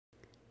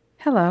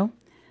Hello,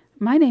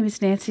 my name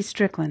is Nancy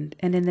Strickland,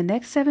 and in the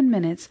next 7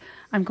 minutes,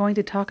 I'm going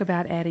to talk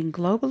about adding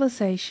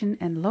globalization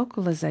and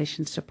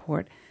localization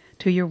support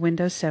to your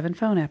Windows 7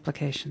 phone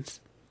applications.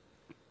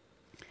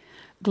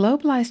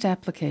 Globalized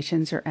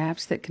applications are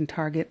apps that can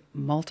target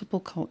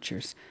multiple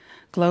cultures.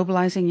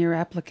 Globalizing your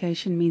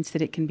application means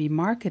that it can be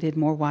marketed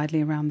more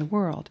widely around the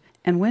world,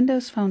 and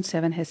Windows Phone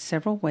 7 has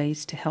several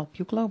ways to help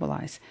you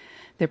globalize.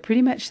 They're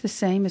pretty much the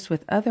same as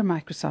with other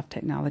Microsoft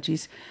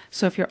technologies,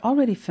 so if you're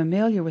already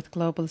familiar with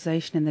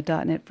globalization in the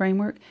 .NET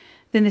framework,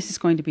 then this is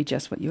going to be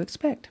just what you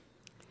expect.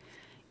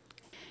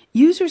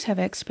 Users have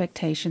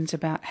expectations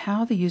about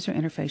how the user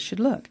interface should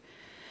look.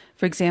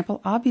 For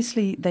example,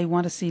 obviously they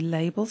want to see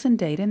labels and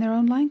data in their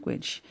own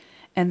language,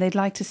 and they'd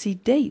like to see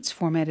dates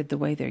formatted the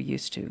way they're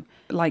used to,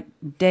 like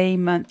day,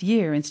 month,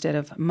 year instead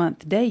of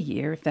month, day,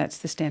 year, if that's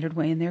the standard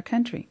way in their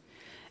country.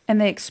 And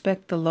they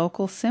expect the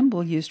local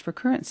symbol used for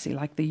currency,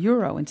 like the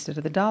euro instead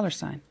of the dollar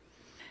sign.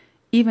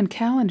 Even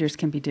calendars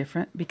can be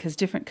different because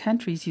different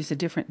countries use a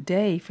different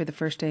day for the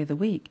first day of the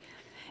week.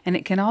 And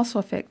it can also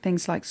affect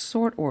things like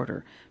sort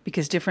order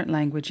because different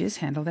languages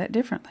handle that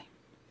differently.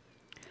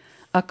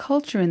 A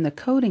culture in the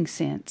coding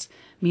sense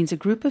means a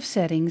group of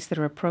settings that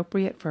are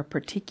appropriate for a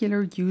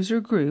particular user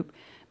group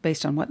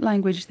based on what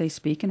language they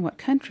speak and what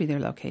country they're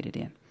located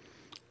in.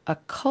 A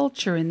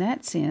culture in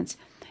that sense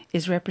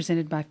is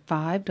represented by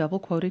 5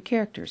 double-quoted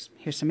characters.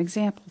 Here's some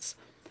examples.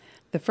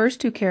 The first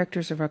 2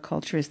 characters of our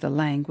culture is the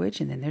language,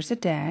 and then there's a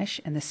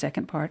dash, and the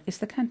second part is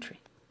the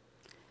country.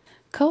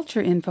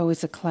 CultureInfo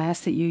is a class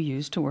that you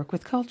use to work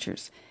with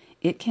cultures.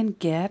 It can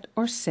get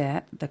or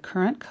set the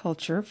current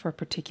culture for a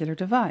particular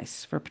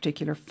device, for a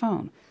particular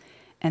phone,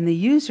 and the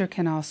user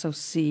can also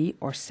see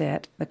or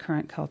set the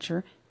current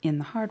culture in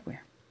the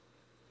hardware.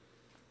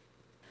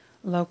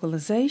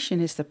 Localization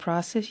is the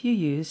process you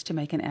use to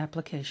make an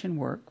application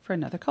work for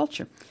another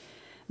culture.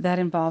 That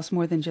involves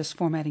more than just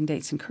formatting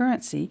dates and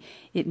currency.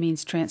 It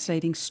means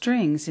translating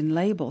strings and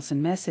labels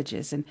and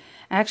messages, and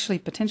actually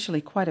potentially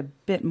quite a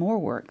bit more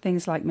work,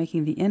 things like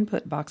making the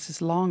input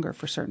boxes longer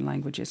for certain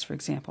languages, for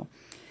example.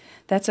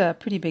 That's a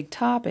pretty big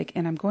topic,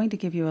 and I'm going to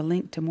give you a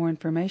link to more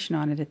information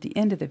on it at the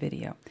end of the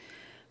video.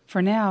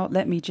 For now,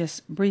 let me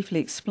just briefly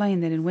explain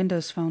that in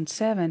Windows Phone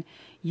 7,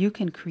 you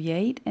can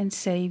create and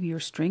save your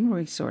string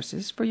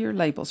resources for your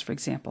labels, for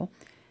example,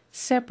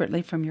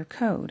 separately from your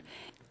code.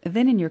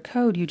 Then in your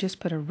code, you just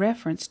put a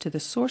reference to the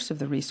source of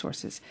the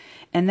resources,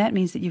 and that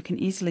means that you can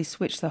easily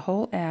switch the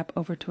whole app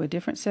over to a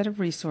different set of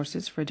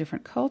resources for a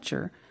different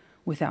culture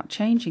without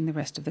changing the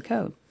rest of the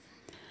code.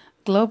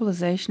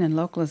 Globalization and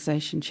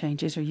localization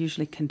changes are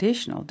usually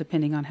conditional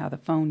depending on how the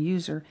phone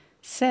user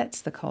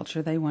sets the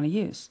culture they want to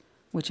use,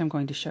 which I'm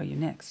going to show you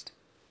next.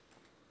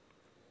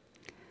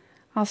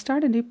 I'll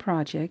start a new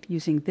project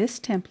using this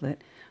template,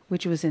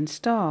 which was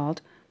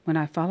installed when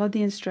I followed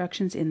the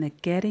instructions in the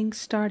Getting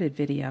Started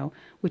video,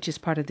 which is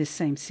part of this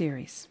same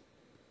series.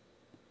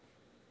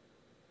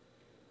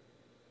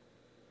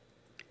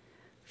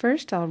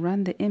 First, I'll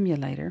run the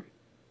emulator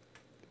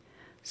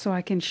so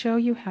I can show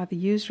you how the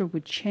user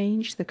would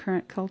change the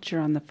current culture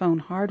on the phone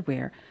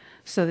hardware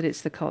so that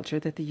it's the culture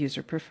that the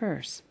user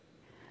prefers.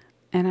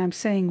 And I'm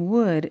saying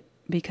would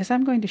because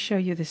I'm going to show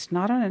you this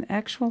not on an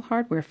actual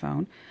hardware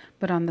phone,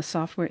 but on the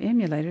software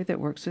emulator that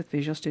works with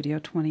Visual Studio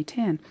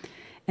 2010.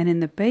 And in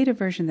the beta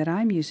version that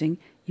I'm using,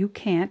 you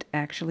can't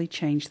actually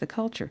change the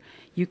culture.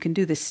 You can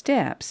do the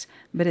steps,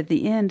 but at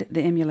the end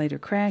the emulator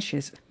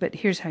crashes. But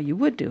here's how you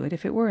would do it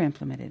if it were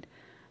implemented.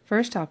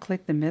 First, I'll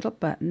click the middle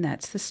button.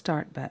 That's the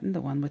Start button,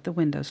 the one with the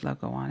Windows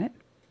logo on it.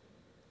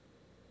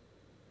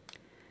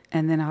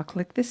 And then I'll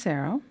click this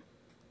arrow.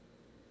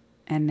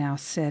 And now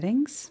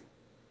Settings,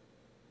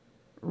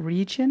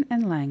 Region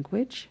and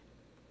Language,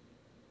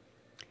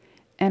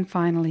 and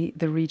finally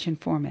the region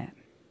format.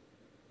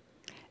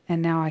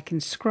 And now I can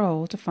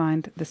scroll to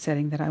find the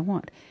setting that I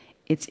want.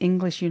 It's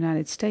English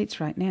United States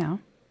right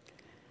now,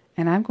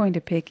 and I'm going to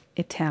pick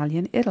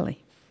Italian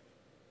Italy.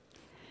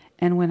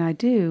 And when I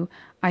do,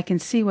 I can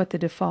see what the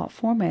default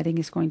formatting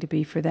is going to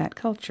be for that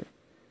culture.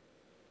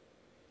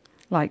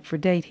 Like for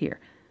date here,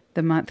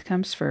 the month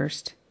comes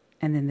first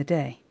and then the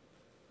day.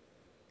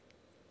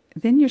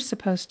 Then you're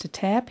supposed to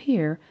tap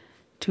here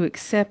to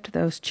accept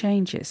those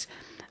changes.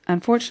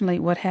 Unfortunately,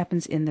 what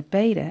happens in the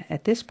beta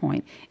at this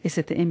point is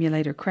that the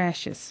emulator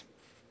crashes.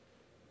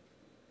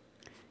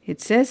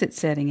 It says it's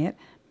setting it,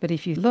 but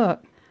if you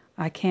look,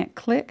 I can't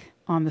click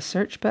on the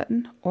search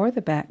button or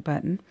the back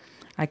button.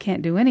 I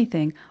can't do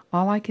anything.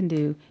 All I can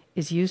do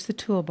is use the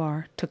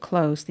toolbar to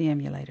close the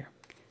emulator.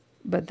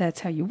 But that's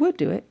how you would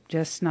do it,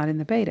 just not in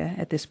the beta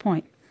at this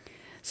point.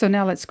 So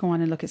now let's go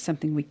on and look at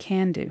something we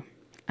can do.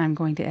 I'm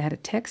going to add a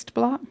text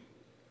block.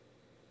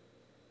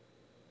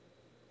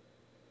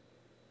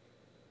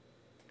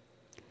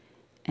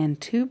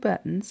 And 2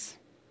 buttons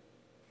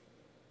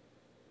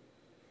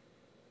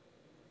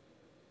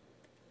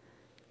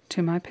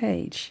to my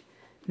page.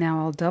 Now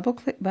I'll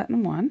double-click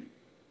button 1,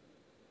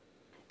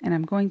 and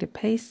I'm going to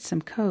paste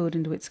some code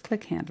into its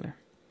click handler.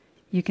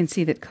 You can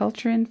see that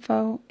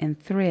CultureInfo and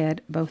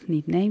Thread both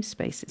need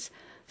namespaces.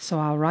 So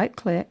I'll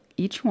right-click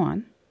each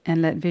one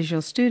and let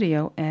Visual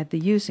Studio add the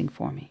using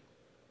for me.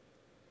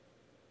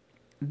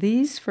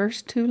 These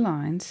first two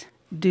lines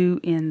do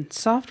in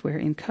software,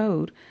 in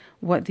code,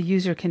 what the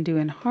user can do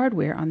in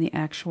hardware on the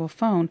actual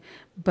phone,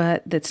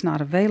 but that's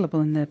not available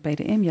in the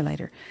beta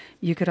emulator.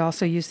 You could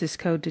also use this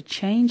code to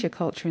change a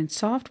culture in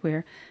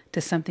software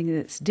to something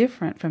that's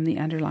different from the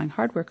underlying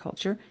hardware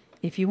culture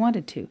if you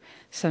wanted to.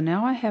 So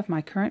now I have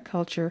my current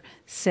culture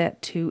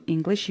set to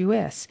English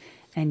US,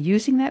 and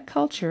using that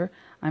culture,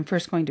 I'm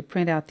first going to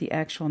print out the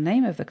actual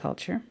name of the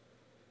culture,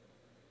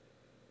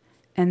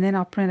 and then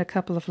I'll print a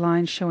couple of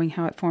lines showing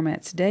how it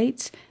formats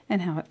dates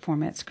and how it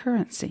formats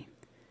currency.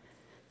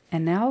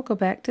 And now I'll go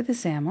back to the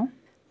XAML,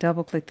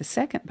 double-click the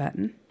second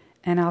button,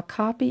 and I'll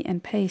copy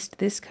and paste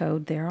this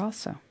code there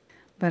also.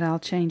 But I'll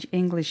change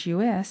English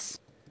US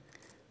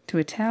to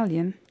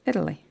Italian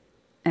Italy,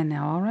 and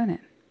now I'll run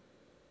it.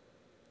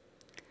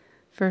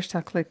 First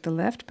I'll click the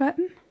left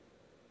button,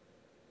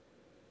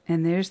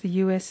 and there's the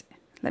US.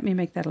 Let me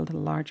make that a little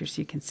larger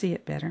so you can see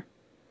it better.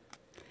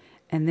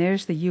 And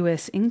there's the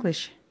US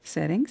English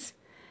settings,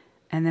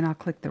 and then I'll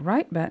click the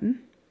right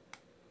button,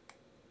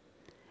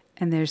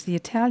 and there's the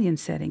Italian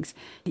settings.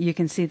 You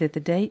can see that the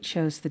date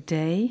shows the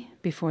day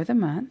before the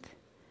month,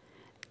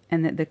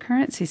 and that the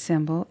currency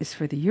symbol is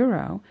for the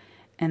euro,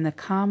 and the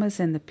commas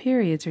and the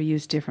periods are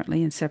used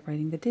differently in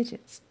separating the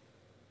digits.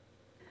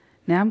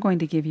 Now I'm going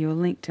to give you a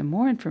link to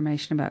more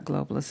information about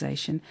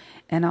globalization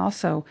and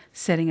also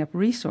setting up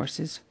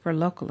resources for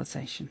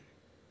localization.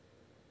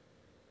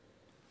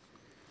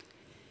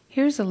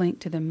 Here's a link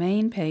to the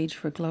main page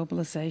for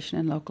globalization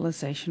and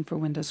localization for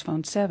Windows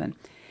Phone 7,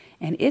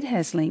 and it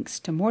has links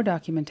to more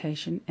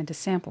documentation and to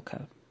sample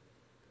code.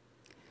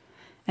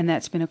 And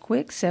that's been a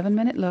quick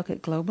 7-minute look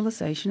at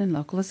globalization and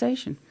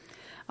localization.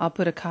 I'll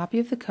put a copy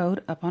of the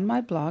code up on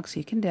my blog so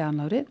you can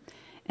download it,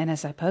 and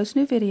as I post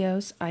new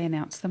videos, I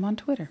announce them on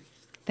Twitter.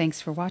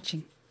 Thanks for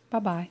watching.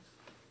 Bye-bye.